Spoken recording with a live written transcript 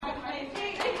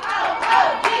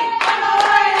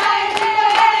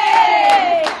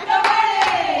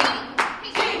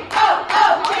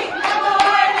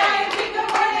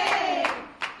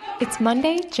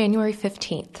Monday, January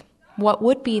 15th, what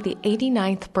would be the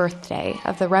 89th birthday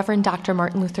of the Reverend Dr.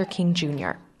 Martin Luther King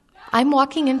Jr. I'm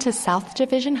walking into South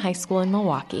Division High School in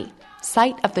Milwaukee,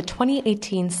 site of the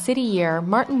 2018 City Year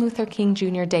Martin Luther King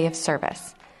Jr. Day of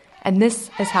Service. And this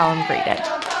is how I'm greeted.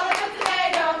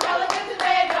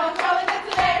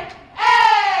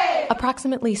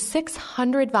 Approximately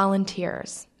 600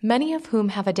 volunteers, many of whom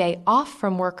have a day off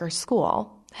from work or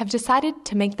school, have decided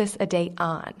to make this a day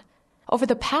on. Over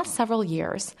the past several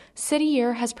years, City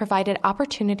Year has provided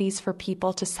opportunities for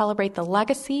people to celebrate the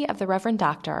legacy of the Reverend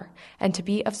Doctor and to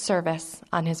be of service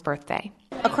on his birthday.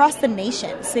 Across the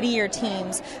nation, City Year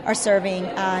teams are serving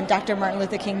on Dr. Martin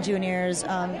Luther King Jr.'s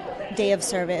Day of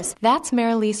Service. That's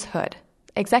Marilise Hood,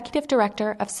 Executive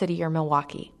Director of City Year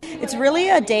Milwaukee. It's really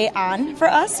a day on for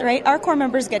us, right? Our core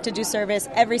members get to do service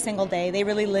every single day. They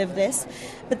really live this.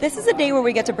 But this is a day where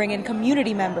we get to bring in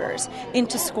community members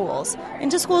into schools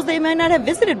they might not have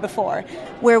visited before,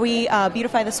 where we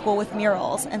beautify the school with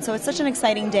murals. And so it's such an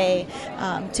exciting day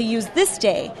to use this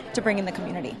day to bring in the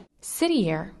community. City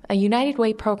Year, a United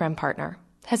Way program partner,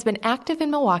 has been active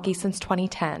in Milwaukee since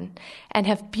 2010 and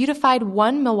have beautified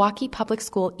one Milwaukee public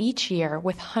school each year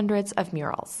with hundreds of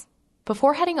murals.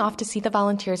 Before heading off to see the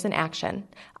volunteers in action,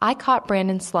 I caught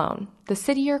Brandon Sloan, the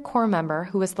City Year Corps member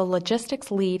who was the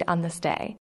logistics lead on this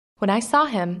day. When I saw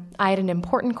him, I had an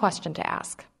important question to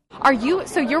ask.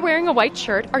 So you're wearing a white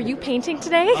shirt. Are you painting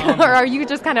today, or are you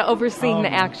just kind of overseeing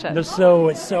the action?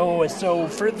 So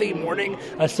for the morning,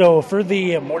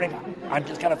 I'm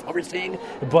just kind of overseeing,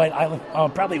 but I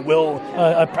probably will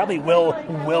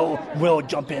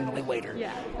jump in later.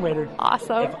 Yeah. Later.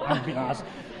 Awesome. If I'm being honest,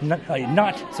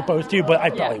 not supposed to, but I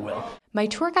probably will. My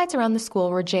tour guides around the school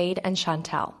were Jade and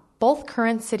Chantel, both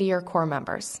current City Year Corps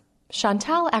members.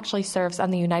 Chantel actually serves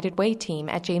on the United Way team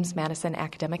at James Madison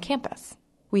Academic Campus.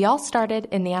 We all started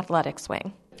in the athletics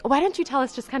wing. Why don't you tell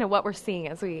us just kind of what we're seeing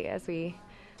as we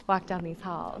walk down these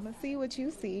halls? Let's see what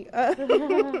you see.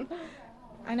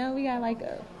 I know we got like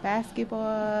a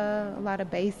basketball, a lot of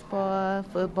baseball,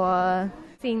 football.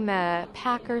 Seeing the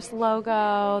Packers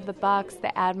logo, the Bucks,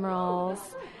 the Admirals,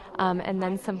 and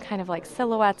then some kind of like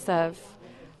silhouettes of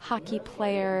hockey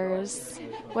players.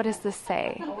 What does this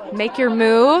say? Make your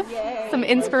move. Some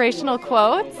inspirational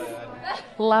quotes.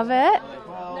 Love it.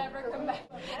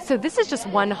 So this is just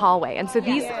one hallway, and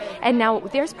and now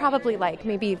there's probably like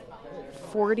maybe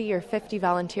 40 or 50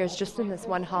 volunteers just in this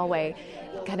one hallway,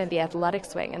 kind of the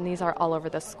athletics wing, and these are all over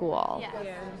the school.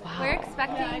 Yeah. Wow. We're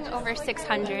expecting over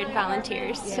 600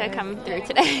 volunteers to come through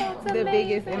today. The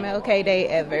biggest MLK day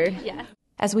ever. Yeah.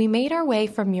 As we made our way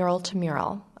from mural to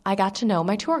mural, I got to know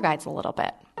my tour guides a little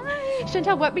bit. Hi.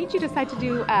 Chantel, what made you decide to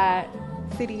do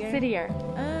City Year? City Year?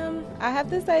 I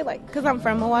have to say, because I'm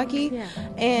from Milwaukee,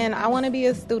 and I want to be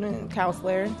a student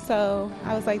counselor, so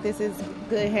I was like, this is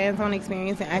good hands-on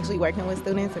experience and actually working with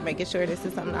students and making sure this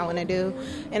is something I want to do,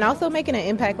 and also making an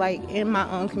impact, in my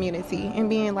own community, and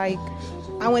being, I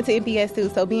went to MPS, too,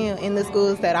 so being in the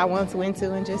schools that I once went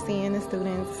to and just seeing the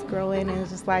students growing, and it's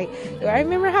just do I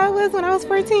remember how it was when I was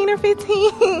 14 or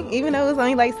 15, even though it was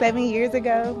only 7 years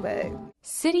ago, but...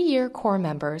 City Year Corps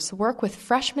members work with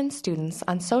freshman students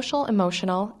on social,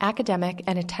 emotional, academic,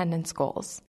 and attendance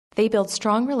goals. They build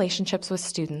strong relationships with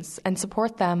students and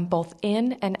support them both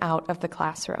in and out of the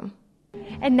classroom.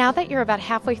 And now that you're about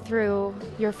halfway through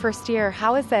your first year,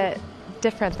 how is it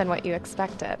different than what you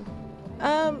expected?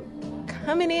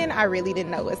 Coming in, I really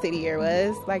didn't know what City Year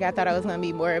was. I thought I was going to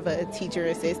be more of a teacher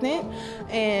assistant.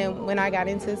 And when I got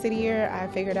into City Year, I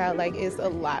figured out, it's a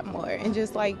lot more. And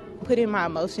just, putting my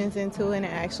emotions into it and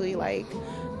actually,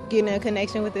 getting a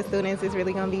connection with the students is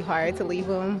really going to be hard to leave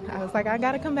them. I was like, I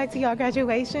got to come back to y'all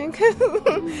graduation because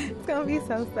it's going to be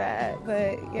so sad.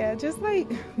 But, yeah, just,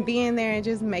 being there and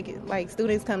just make it,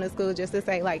 students come to school just to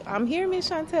say, I'm here, Miss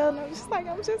Chantel. And I'm just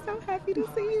I'm just so happy to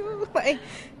see you.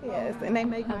 Yes, and they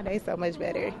make my day so much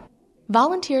better.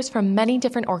 Volunteers from many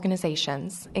different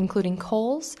organizations, including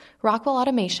Kohl's, Rockwell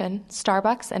Automation,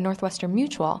 Starbucks, and Northwestern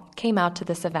Mutual, came out to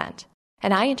this event.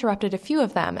 And I interrupted a few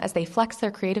of them as they flexed their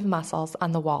creative muscles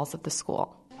on the walls of the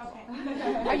school.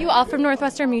 Are you all from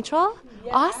Northwestern Mutual?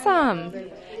 Yes. Awesome.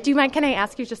 Do you mind, can I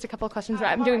ask you just a couple of questions?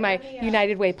 I'm doing my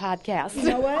United Way podcast. You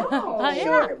know what? Oh,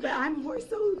 sure, but I'm more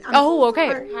so... okay.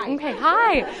 Hi. Okay,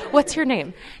 hi. What's your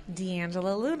name?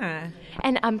 D'Angela Luna.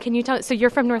 And can you tell, so you're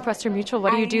from Northwestern Mutual.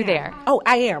 What do you do there? Oh,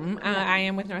 I am. I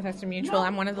am with Northwestern Mutual.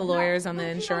 I'm one of the lawyers on the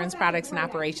insurance products and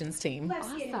operations team.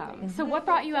 Awesome. So what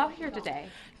brought you out here today?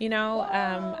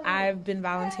 I've been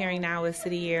volunteering now with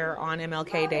City Year on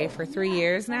MLK Day for 3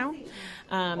 years now.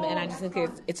 And I just think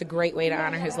it's a great way to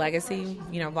honor his legacy,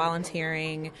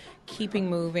 volunteering, keeping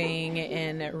moving,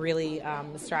 and really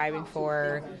striving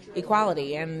for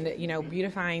equality. And,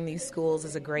 beautifying these schools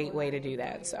is a great way to do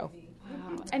that. So.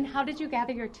 And how did you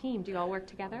gather your team? Do you all work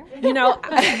together?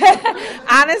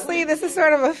 Honestly, this is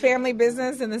sort of a family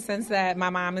business in the sense that my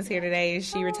mom is here today.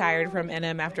 She retired from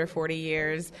NM after 40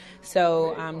 years.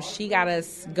 So she got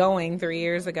us going 3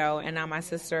 years ago. And now my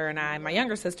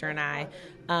younger sister and I,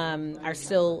 are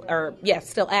still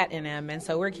at NM. And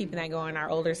so we're keeping that going. Our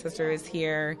older sister is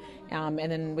here. And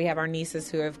then we have our nieces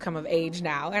who have come of age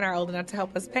now and are old enough to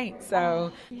help us paint.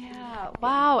 So yeah,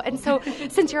 wow. And so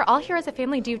since you're all here as a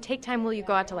family, do you take time? Will you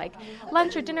go out to like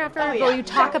lunch or dinner after? Will you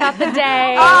talk about the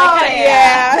day?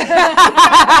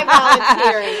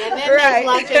 Volunteering, and then there's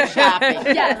lunch and shopping.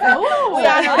 Yes. We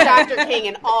honor Dr. King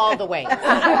in all the ways. So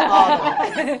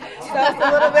it's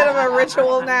a little bit of a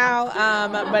ritual now,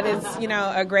 but it's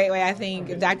a great way. I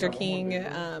think Dr. King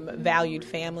valued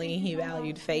family, he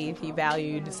valued faith, he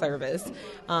valued service,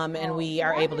 and we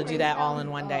are able to do that all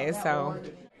in one day. So,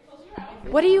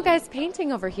 what are you guys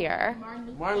painting over here?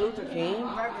 Martin Luther King.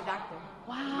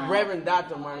 Wow. Reverend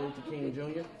Dr. Martin Luther King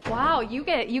Jr. Wow, you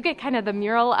get kind of the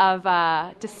mural of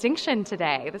distinction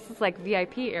today. This is like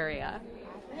VIP area.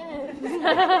 Don't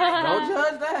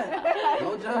judge that.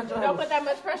 Don't judge that. Don't put that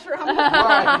much pressure on me.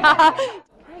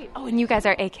 Right. Oh, and you guys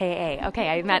are AKA. Okay,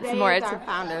 I met some more. It's our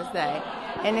Founders Day,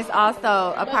 and it's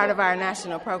also a part of our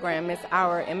national program. It's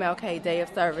our MLK Day of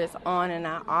Service on and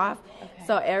not off.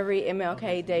 So every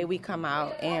MLK Day we come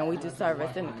out and we do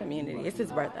service in the community. It's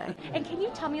his birthday. And can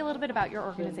you tell me a little bit about your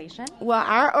organization? Well,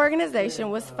 our organization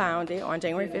was founded on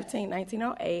January 15,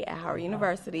 1908 at Howard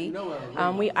University.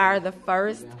 We are the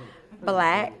first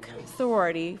Black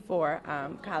sorority for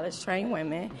college-trained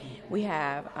women. We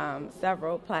have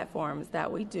several platforms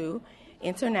that we do.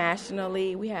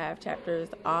 Internationally, we have chapters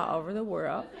all over the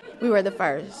world. We were the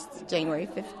first, January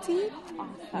 15,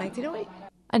 1908.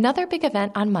 Another big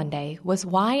event on Monday was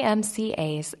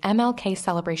YMCA's MLK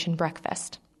Celebration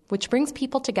Breakfast, which brings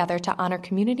people together to honor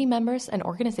community members and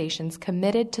organizations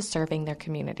committed to serving their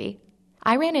community.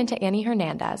 I ran into Annie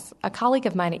Hernandez, a colleague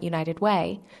of mine at United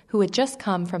Way, who had just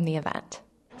come from the event.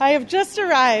 I have just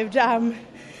arrived.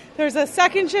 There's a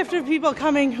second shift of people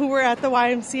coming who were at the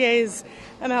YMCA's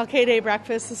MLK Day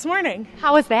breakfast this morning.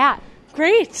 How was that?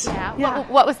 Great. Yeah.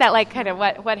 What was that like? Kind of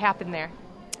what happened there?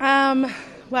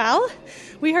 Well,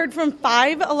 we heard from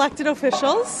 5 elected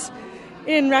officials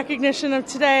in recognition of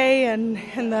today and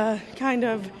the kind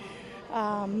of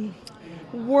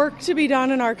work to be done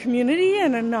in our community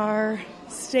and in our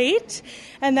state.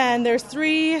 And then there's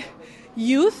 3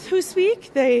 youth who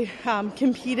speak. They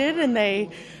competed and they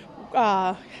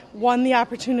won the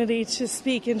opportunity to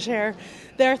speak and share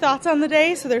their thoughts on the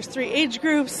day. So there's 3 age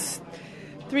groups,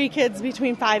 3 kids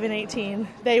between 5 and 18.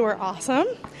 They were awesome.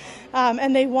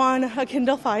 And they won a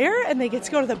Kindle Fire, and they get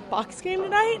to go to the Bucks game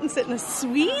tonight and sit in a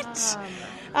suite.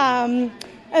 And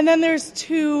then there's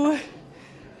 2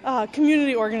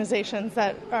 community organizations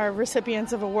that are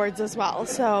recipients of awards as well.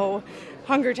 So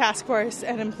Hunger Task Force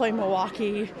and Employ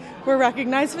Milwaukee were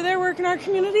recognized for their work in our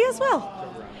community as well.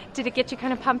 Did it get you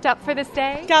kind of pumped up for this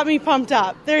day? Got me pumped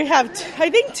up. They have, I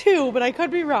think 2, but I could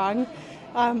be wrong,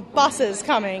 buses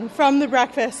coming from the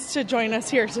breakfast to join us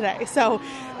here today. So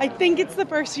I think it's the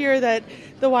first year that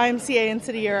the YMCA and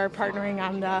City Year are partnering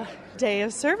on the Day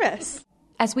of Service.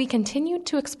 As we continued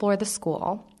to explore the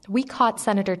school, we caught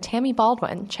Senator Tammy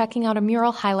Baldwin checking out a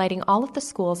mural highlighting all of the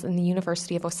schools in the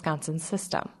University of Wisconsin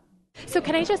system. So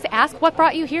can I just ask, what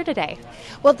brought you here today?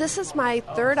 Well, this is my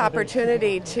 3rd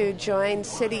opportunity to join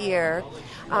City Year.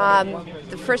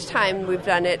 The first time we've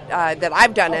done it, that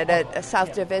I've done it at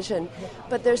South Division,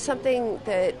 but there's something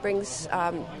that brings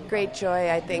great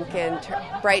joy, I think, in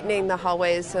brightening the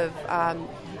hallways of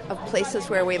places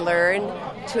where we learn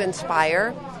to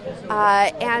inspire.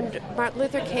 And Martin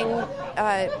Luther King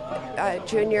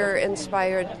Jr.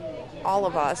 inspired all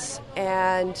of us,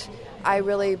 and I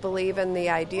really believe in the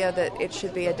idea that it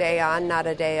should be a day on, not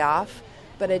a day off,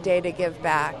 but a day to give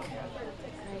back.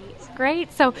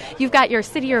 Great. So you've got your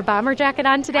City Year bomber jacket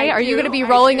on today. Are you going to be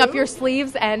rolling up your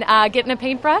sleeves and getting a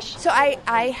paintbrush? So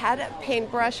I had a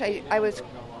paintbrush. I was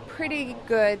pretty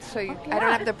good, so I don't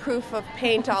have the proof of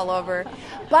paint all over.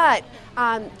 But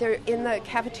they're in the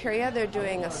cafeteria. They're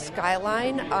doing a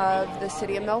skyline of the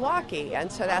city of Milwaukee,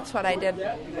 and so that's what I did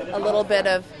a little bit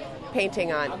of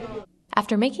painting on.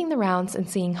 After making the rounds and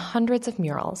seeing hundreds of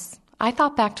murals, I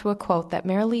thought back to a quote that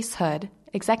Marilise Hood,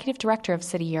 Executive Director of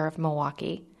City Year of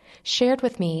Milwaukee, shared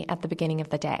with me at the beginning of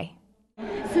the day.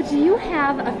 So do you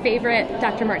have a favorite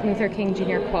Dr. Martin Luther King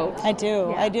Jr. quote? I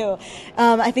do.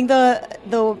 I think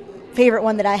the favorite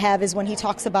one that I have is when he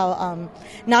talks about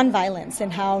nonviolence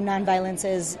and how nonviolence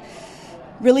is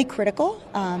really critical.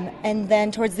 And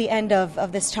then towards the end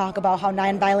of this talk about how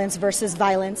nonviolence versus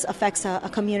violence affects a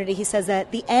community, he says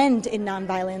that the end in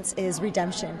nonviolence is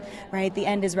redemption, right? The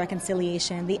end is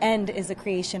reconciliation. The end is the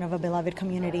creation of a beloved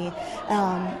community.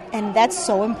 And that's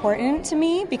so important to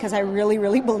me because I really,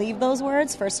 really believe those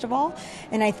words, first of all.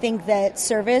 And I think that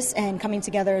service and coming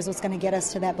together is what's going to get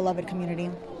us to that beloved community.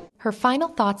 Her final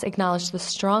thoughts acknowledge the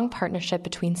strong partnership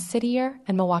between City Year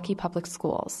and Milwaukee Public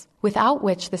Schools, without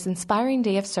which this inspiring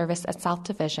day of service at South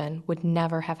Division would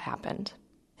never have happened.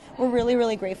 We're really,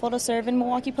 really grateful to serve in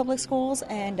Milwaukee Public Schools,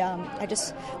 and I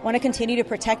just want to continue to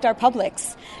protect our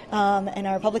publics and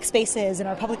our public spaces and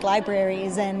our public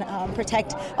libraries and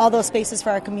protect all those spaces for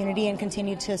our community and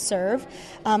continue to serve.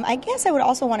 I guess I would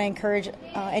also want to encourage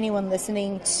anyone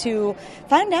listening to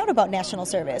find out about national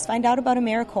service, find out about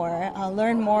AmeriCorps,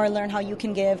 learn more, learn how you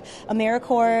can give.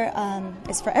 AmeriCorps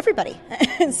is for everybody.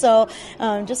 So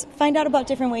just find out about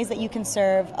different ways that you can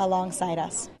serve alongside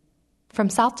us. From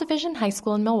South Division High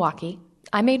School in Milwaukee,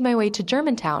 I made my way to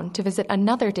Germantown to visit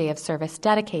another day of service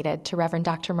dedicated to Reverend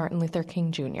Dr. Martin Luther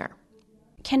King Jr.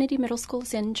 Kennedy Middle School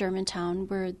is in Germantown.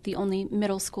 We're the only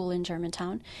middle school in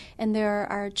Germantown, and there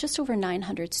are just over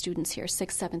 900 students here,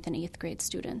 6th, 7th, and 8th grade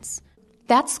students.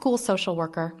 That's school social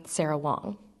worker Sarah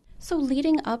Wong. So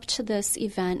leading up to this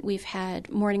event, we've had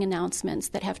morning announcements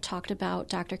that have talked about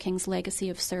Dr. King's legacy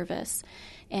of service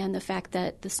and the fact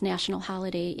that this national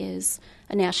holiday is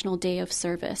a national day of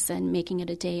service and making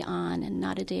it a day on and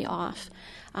not a day off.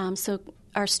 So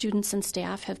our students and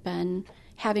staff have been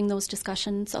having those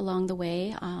discussions along the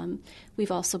way.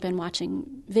 We've also been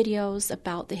watching videos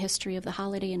about the history of the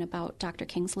holiday and about Dr.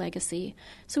 King's legacy.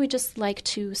 So we just like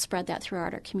to spread that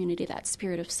throughout our community, that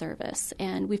spirit of service.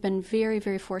 And we've been very,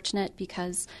 very fortunate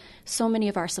because so many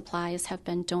of our supplies have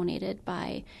been donated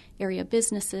by area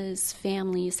businesses,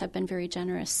 families have been very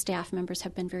generous, staff members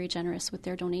have been very generous with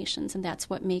their donations, and that's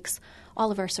what makes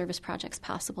all of our service projects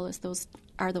possible is those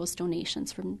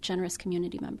donations from generous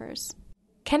community members.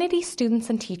 Kennedy students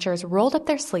and teachers rolled up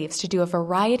their sleeves to do a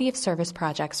variety of service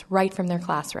projects right from their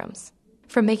classrooms.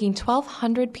 From making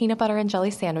 1,200 peanut butter and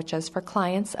jelly sandwiches for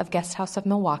clients of Guest House of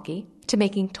Milwaukee to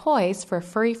making toys for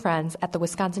furry friends at the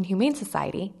Wisconsin Humane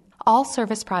Society, all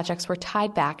service projects were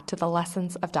tied back to the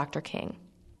lessons of Dr. King.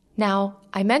 Now,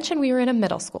 I mentioned we were in a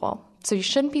middle school, so you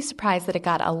shouldn't be surprised that it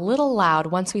got a little loud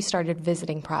once we started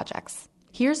visiting projects.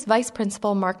 Here's Vice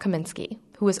Principal Mark Kaminsky,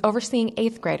 who was overseeing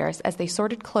 8th graders as they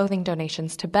sorted clothing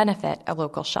donations to benefit a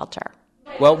local shelter.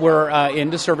 Well, we're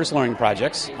into service learning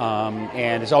projects,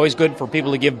 and it's always good for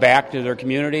people to give back to their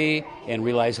community and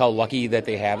realize how lucky that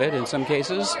they have it in some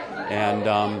cases, and,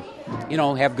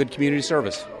 have good community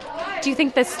service. Do you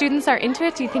think the students are into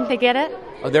it? Do you think they get it?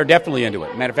 Oh, they're definitely into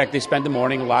it. Matter of fact, they spend the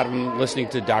morning, a lot of them listening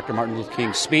to Dr. Martin Luther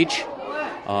King's speech,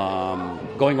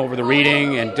 going over the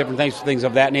reading and different things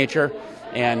of that nature.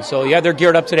 And so, they're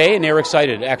geared up today, and they're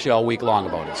excited actually all week long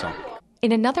about it. So,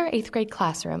 in another 8th grade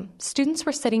classroom, students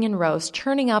were sitting in rows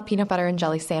churning out peanut butter and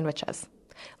jelly sandwiches.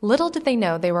 Little did they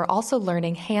know they were also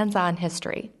learning hands-on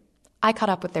history. I caught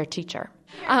up with their teacher.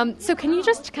 So can you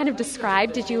just kind of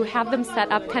describe, did you have them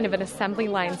set up kind of an assembly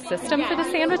line system for the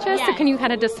sandwiches? Yeah. So can you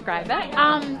kind of describe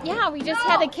it? We just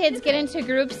had the kids get into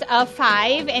groups of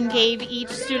 5 and gave each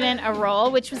student a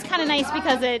role, which was kind of nice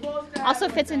because it also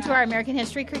fits into our American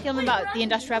history curriculum about the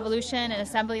Industrial Revolution and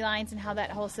assembly lines and how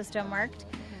that whole system worked.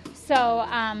 So,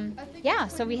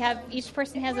 so we have, each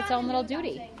person has its own little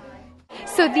duty.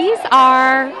 So these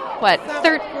are,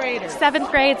 Graders.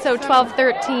 7th grade, so 12,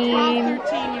 13.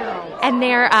 And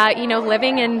they're,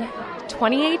 living in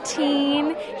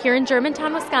 2018 here in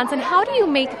Germantown, Wisconsin. How do you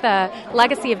make the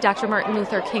legacy of Dr. Martin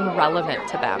Luther King relevant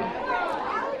to them?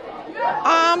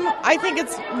 I think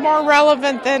it's more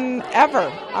relevant than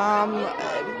ever.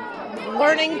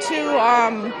 Learning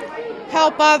to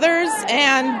help others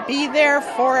and be there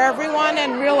for everyone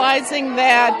and realizing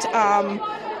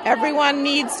that everyone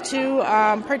needs to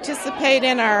participate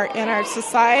in our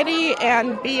society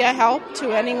and be a help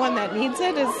to anyone that needs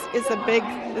it is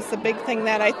a big thing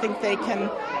that I think they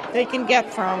can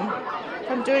get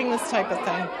from doing this type of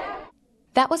thing.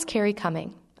 That was Carrie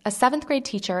Cumming, a 7th grade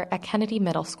teacher at Kennedy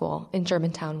Middle School in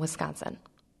Germantown, Wisconsin.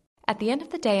 At the end of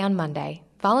the day on Monday,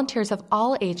 volunteers of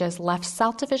all ages left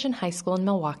South Division High School in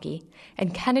Milwaukee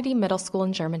and Kennedy Middle School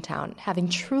in Germantown, having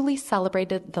truly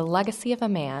celebrated the legacy of a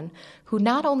man who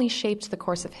not only shaped the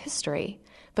course of history,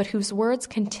 but whose words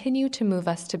continue to move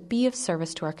us to be of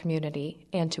service to our community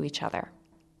and to each other.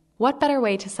 What better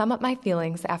way to sum up my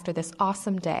feelings after this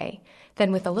awesome day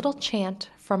than with a little chant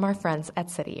from our friends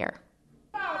at City Year?